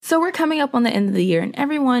So we're coming up on the end of the year and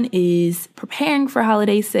everyone is preparing for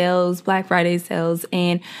holiday sales, Black Friday sales,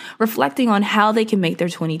 and reflecting on how they can make their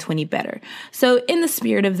 2020 better. So in the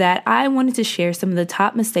spirit of that, I wanted to share some of the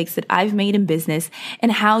top mistakes that I've made in business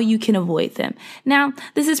and how you can avoid them. Now,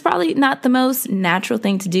 this is probably not the most natural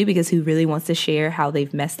thing to do because who really wants to share how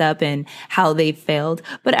they've messed up and how they've failed?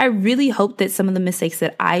 But I really hope that some of the mistakes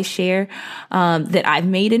that I share, that I've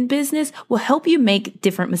made in business will help you make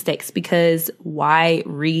different mistakes, because why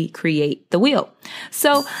recreate the wheel?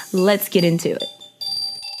 So let's get into it.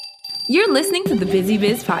 You're listening to the Busy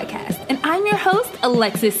Biz Podcast, and I'm your host,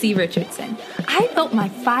 Alexis C. Richardson. I built my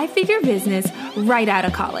 5-figure business right out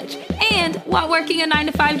of college and while working a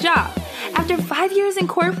 9-to-5 job. After 5 years in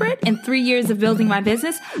corporate and 3 years of building my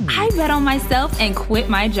business, I bet on myself and quit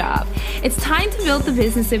my job. It's time to build the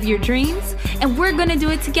business of your dreams, and we're going to do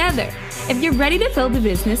it together. If you're ready to build a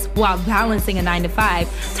business while balancing a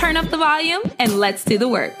 9-to-5, turn up the volume and let's do the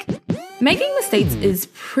work. Making mistakes is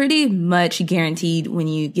pretty much guaranteed when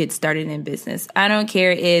you get started in business. I don't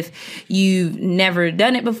care if you've never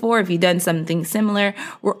done it before, if you've done something similar,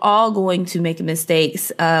 we're all going to make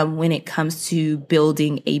mistakes when it comes to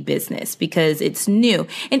building a business because it's new.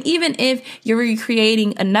 And even if you're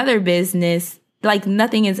recreating another business, like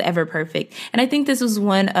nothing is ever perfect. And I think this was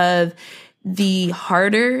one of the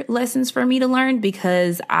harder lessons for me to learn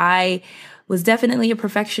because I was definitely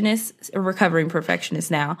a recovering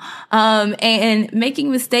perfectionist now. And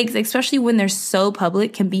making mistakes, especially when they're so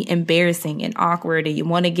public, can be embarrassing and awkward and you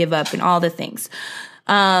want to give up and all the things.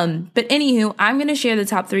 But anywho, I'm going to share the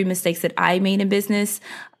top 3 mistakes that I made in business.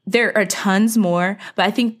 There are tons more, but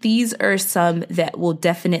I think these are some that will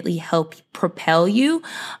definitely help propel you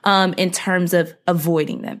in terms of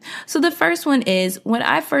avoiding them. So the first one is when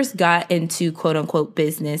I first got into quote unquote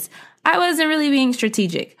business, I wasn't really being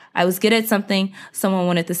strategic. I was good at something. Someone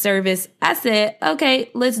wanted the service. I said,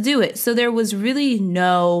 okay, let's do it. So there was really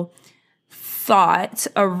no thought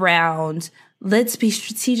around let's be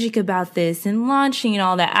strategic about this and launching and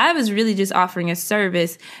all that. I was really just offering a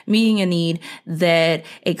service, meeting a need that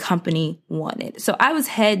a company wanted. So I was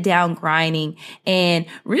head down grinding and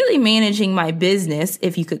really managing my business,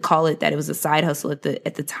 if you could call it that. It was a side hustle at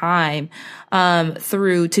the time,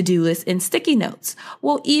 through to-do lists and sticky notes.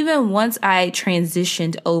 Well, even once I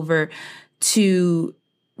transitioned over to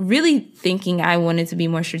really thinking I wanted to be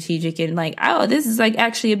more strategic and like, oh, this is like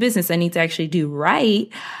actually a business I need to actually do right,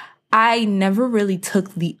 I never really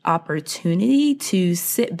took the opportunity to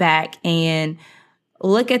sit back and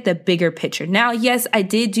look at the bigger picture. Now, yes, I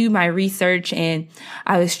did do my research and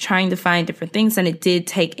I was trying to find different things and it did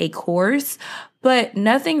take a course, but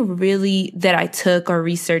nothing really that I took or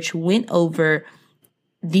research went over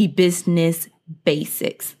the business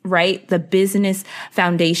basics, right? The business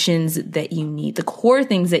foundations that you need, the core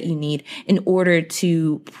things that you need in order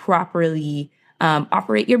to properly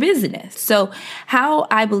operate your business. So how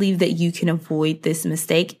I believe that you can avoid this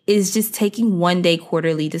mistake is just taking one day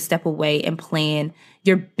quarterly to step away and plan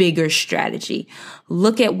your bigger strategy.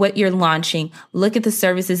 Look at what you're launching. Look at the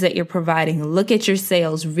services that you're providing. Look at your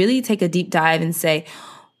sales. Really take a deep dive and say,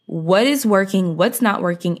 what is working? What's not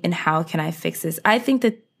working? And how can I fix this? I think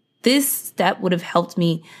that this step would have helped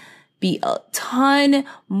me be a ton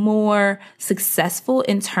more successful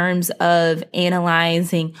in terms of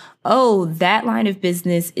analyzing, oh, that line of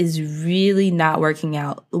business is really not working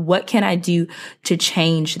out. What can I do to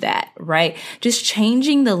change that, right? Just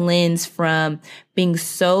changing the lens from being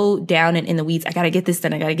so down and in the weeds. I got to get this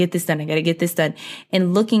done. I got to get this done. I got to get this done.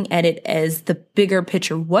 And looking at it as the bigger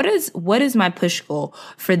picture. What is my push goal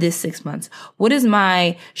for this 6 months? What is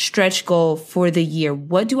my stretch goal for the year?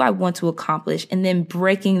 What do I want to accomplish? And then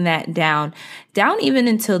breaking that down even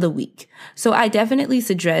until the week. So I definitely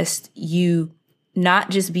suggest you not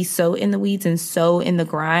just be so in the weeds and so in the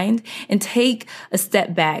grind, and take a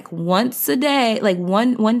step back once a day, like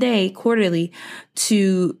one day quarterly,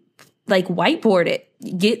 to like whiteboard it.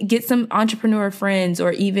 Get some entrepreneur friends,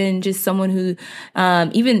 or even just someone who,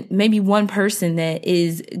 even maybe one person that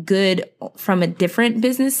is good from a different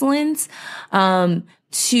business lens,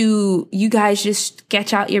 to you guys just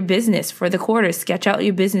sketch out your business for the quarter, sketch out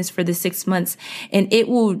your business for the 6 months, and it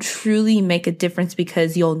will truly make a difference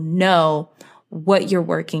because you'll know what you're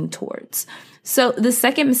working towards. So the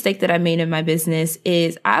second mistake that I made in my business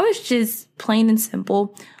is I was just plain and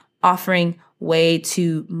simple offering way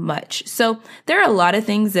too much. So there are a lot of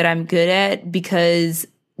things that I'm good at because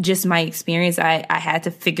just my experience, I had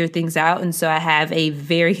to figure things out. And so I have a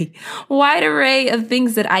very wide array of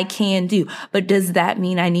things that I can do. But does that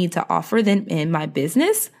mean I need to offer them in my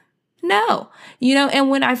business? No, and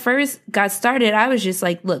when I first got started, I was just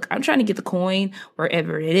like, look, I'm trying to get the coin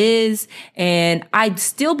wherever it is. And I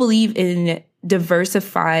still believe in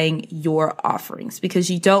diversifying your offerings because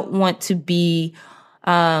you don't want to be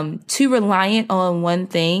too reliant on one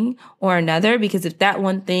thing or another, because if that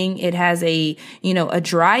one thing, it has a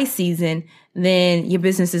dry season, then your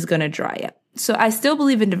business is going to dry up. So I still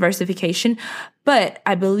believe in diversification, but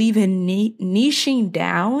I believe in niching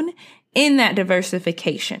down in that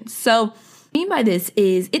diversification. So what I mean by this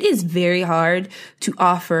is it is very hard to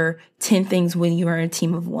offer 10 things when you are a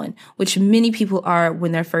team of one, which many people are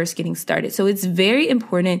when they're first getting started. So it's very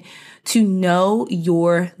important to know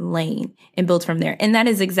your lane and build from there. And that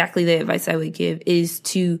is exactly the advice I would give, is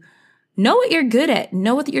to know what you're good at,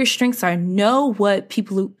 know what your strengths are, know what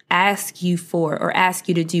people ask you for or ask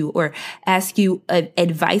you to do or ask you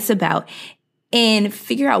advice about, and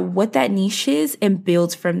figure out what that niche is and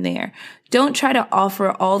build from there. Don't try to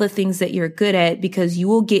offer all the things that you're good at, because you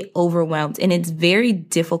will get overwhelmed, and it's very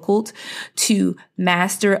difficult to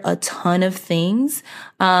master a ton of things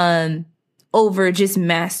over just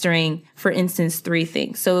mastering, for instance, 3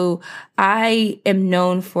 things. So I am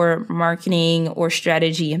known for marketing or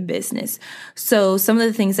strategy in business. So some of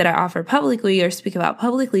the things that I offer publicly or speak about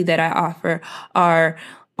publicly that I offer are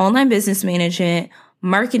online business management,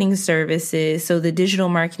 marketing services, so the digital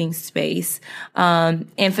marketing space,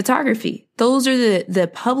 and photography. Those are the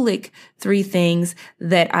public 3 things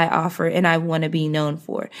that I offer and I want to be known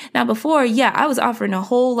for. Now before, I was offering a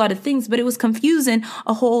whole lot of things, but it was confusing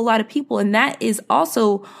a whole lot of people. And that is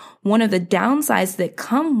also one of the downsides that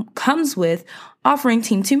comes with offering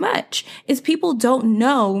team too much, is people don't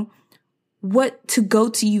know what to go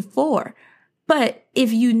to you for. But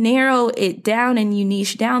if you narrow it down and you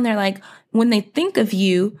niche down, they're like, when they think of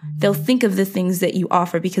you, they'll think of the things that you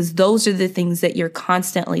offer, because those are the things that you're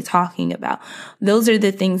constantly talking about. Those are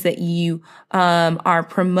the things that you are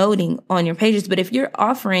promoting on your pages. But if you're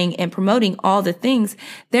offering and promoting all the things,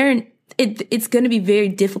 it's going to be very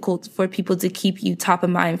difficult for people to keep you top of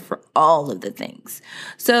mind for all of the things.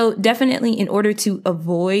 So definitely, in order to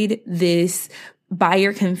avoid this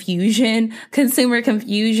buyer confusion, consumer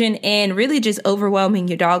confusion, and really just overwhelming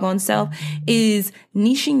your doggone self, is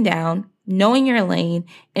niching down, knowing your lane,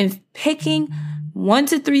 and picking 1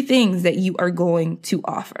 to 3 things that you are going to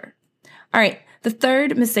offer. All right. The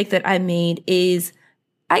third mistake that I made is,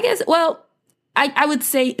 I would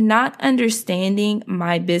say not understanding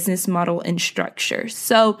my business model and structure.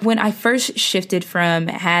 So when I first shifted from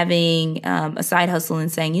having a side hustle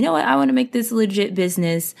and saying, you know what, I want to make this a legit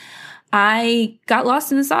business, I got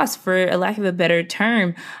lost in the sauce, for a lack of a better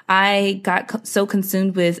term. I got so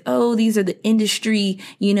consumed with, these are the industry,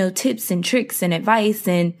 tips and tricks and advice.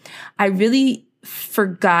 And I really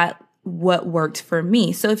forgot what worked for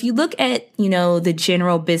me. So if you look at, the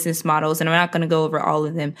general business models, and I'm not going to go over all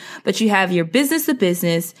of them, but you have your business to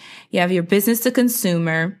business, you have your business to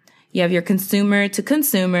consumer, you have your consumer to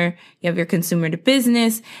consumer, you have your consumer to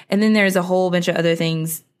business. And then there's a whole bunch of other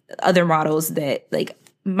things, other models that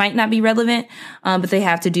might not be relevant, but they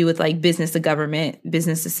have to do with business to government,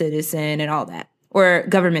 business to citizen, and all that, or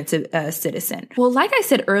government to citizen. Well, like I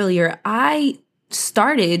said earlier, I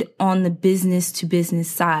started on the business to business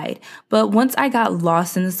side, but once I got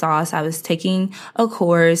lost in the sauce, I was taking a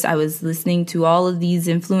course, I was listening to all of these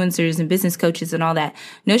influencers and business coaches and all that.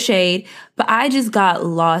 No shade, but I just got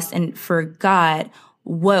lost and forgot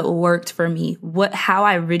what worked for me, how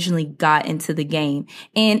I originally got into the game.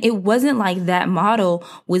 And it wasn't like that model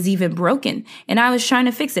was even broken. And I was trying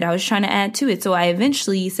to fix it. I was trying to add to it. So I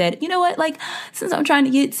eventually said, you know what, since I'm trying to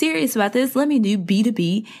get serious about this, let me do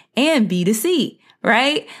B2B and B2C,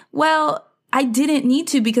 right? Well, I didn't need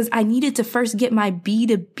to, because I needed to first get my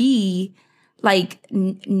B2B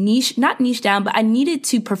not niche down, but I needed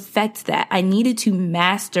to perfect that. I needed to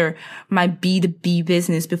master my B2B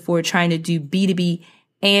business before trying to do B2B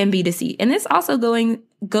and B2C. And this also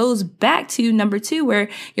goes back to number 2, where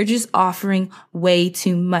you're just offering way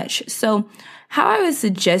too much. So how I would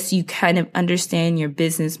suggest you kind of understand your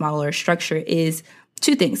business model or structure is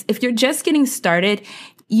 2 things. If you're just getting started,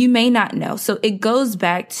 you may not know. So it goes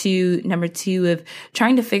back to number 2 of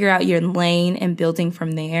trying to figure out your lane and building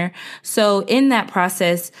from there. So in that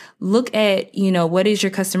process, look at, what is your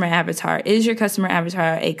customer avatar? Is your customer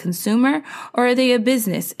avatar a consumer, or are they a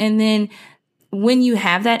business? And then when you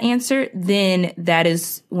have that answer, then that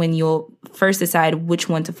is when you'll first decide which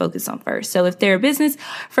one to focus on first. So if they're a business,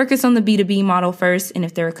 focus on the B2B model first. And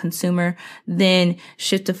if they're a consumer, then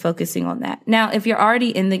shift to focusing on that. Now, if you're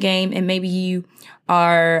already in the game and maybe you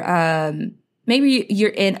are, maybe you're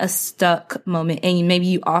in a stuck moment and maybe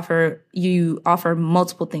you offer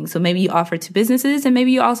multiple things. So maybe you offer to businesses and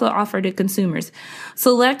maybe you also offer to consumers.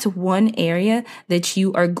 Select one area that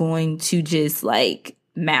you are going to just like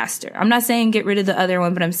master. I'm not saying get rid of the other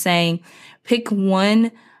one, but I'm saying pick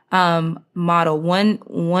one model,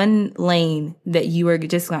 one lane that you are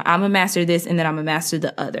just going, I'm gonna master this and then I'm gonna master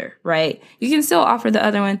the other, right? You can still offer the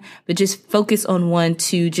other one, but just focus on one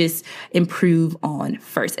to just improve on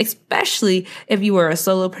first, especially if you are a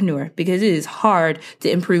solopreneur, because it is hard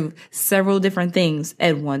to improve several different things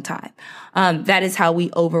at one time. That is how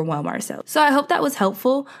we overwhelm ourselves. So I hope that was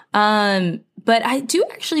helpful. But I do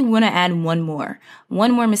actually want to add one more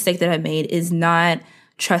mistake that I made is not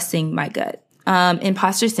trusting my gut.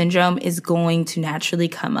 Imposter syndrome is going to naturally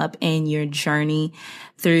come up in your journey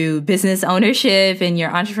through business ownership and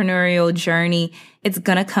your entrepreneurial journey. It's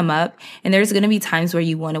going to come up and there's going to be times where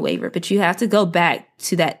you want to waver, but you have to go back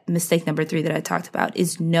to that mistake number 3 that I talked about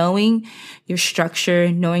is knowing your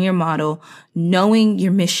structure, knowing your model, knowing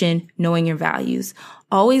your mission, knowing your values.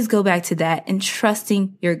 Always go back to that and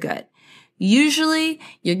trusting your gut. Usually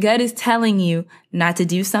your gut is telling you not to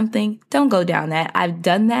do something. Don't go down that. I've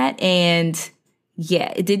done that and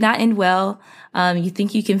yeah, it did not end well. You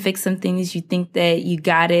think you can fix some things. You think that you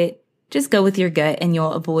got it. Just go with your gut and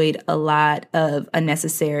you'll avoid a lot of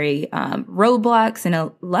unnecessary roadblocks and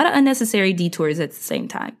a lot of unnecessary detours at the same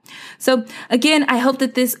time. So again, I hope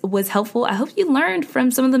that this was helpful. I hope you learned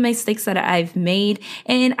from some of the mistakes that I've made.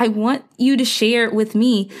 And I want you to share with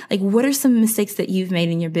me, like, what are some mistakes that you've made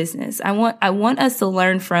in your business? I want us to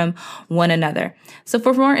learn from one another. So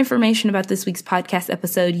for more information about this week's podcast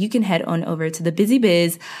episode, you can head on over to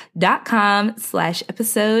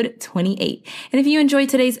thebusybiz.com/episode 28. And if you enjoyed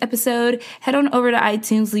today's episode, head on over to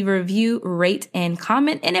iTunes, leave a review, rate, and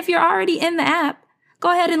comment. And if you're already in the app,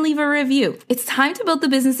 go ahead and leave a review. It's time to build the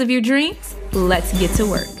business of your dreams. Let's get to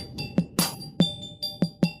work.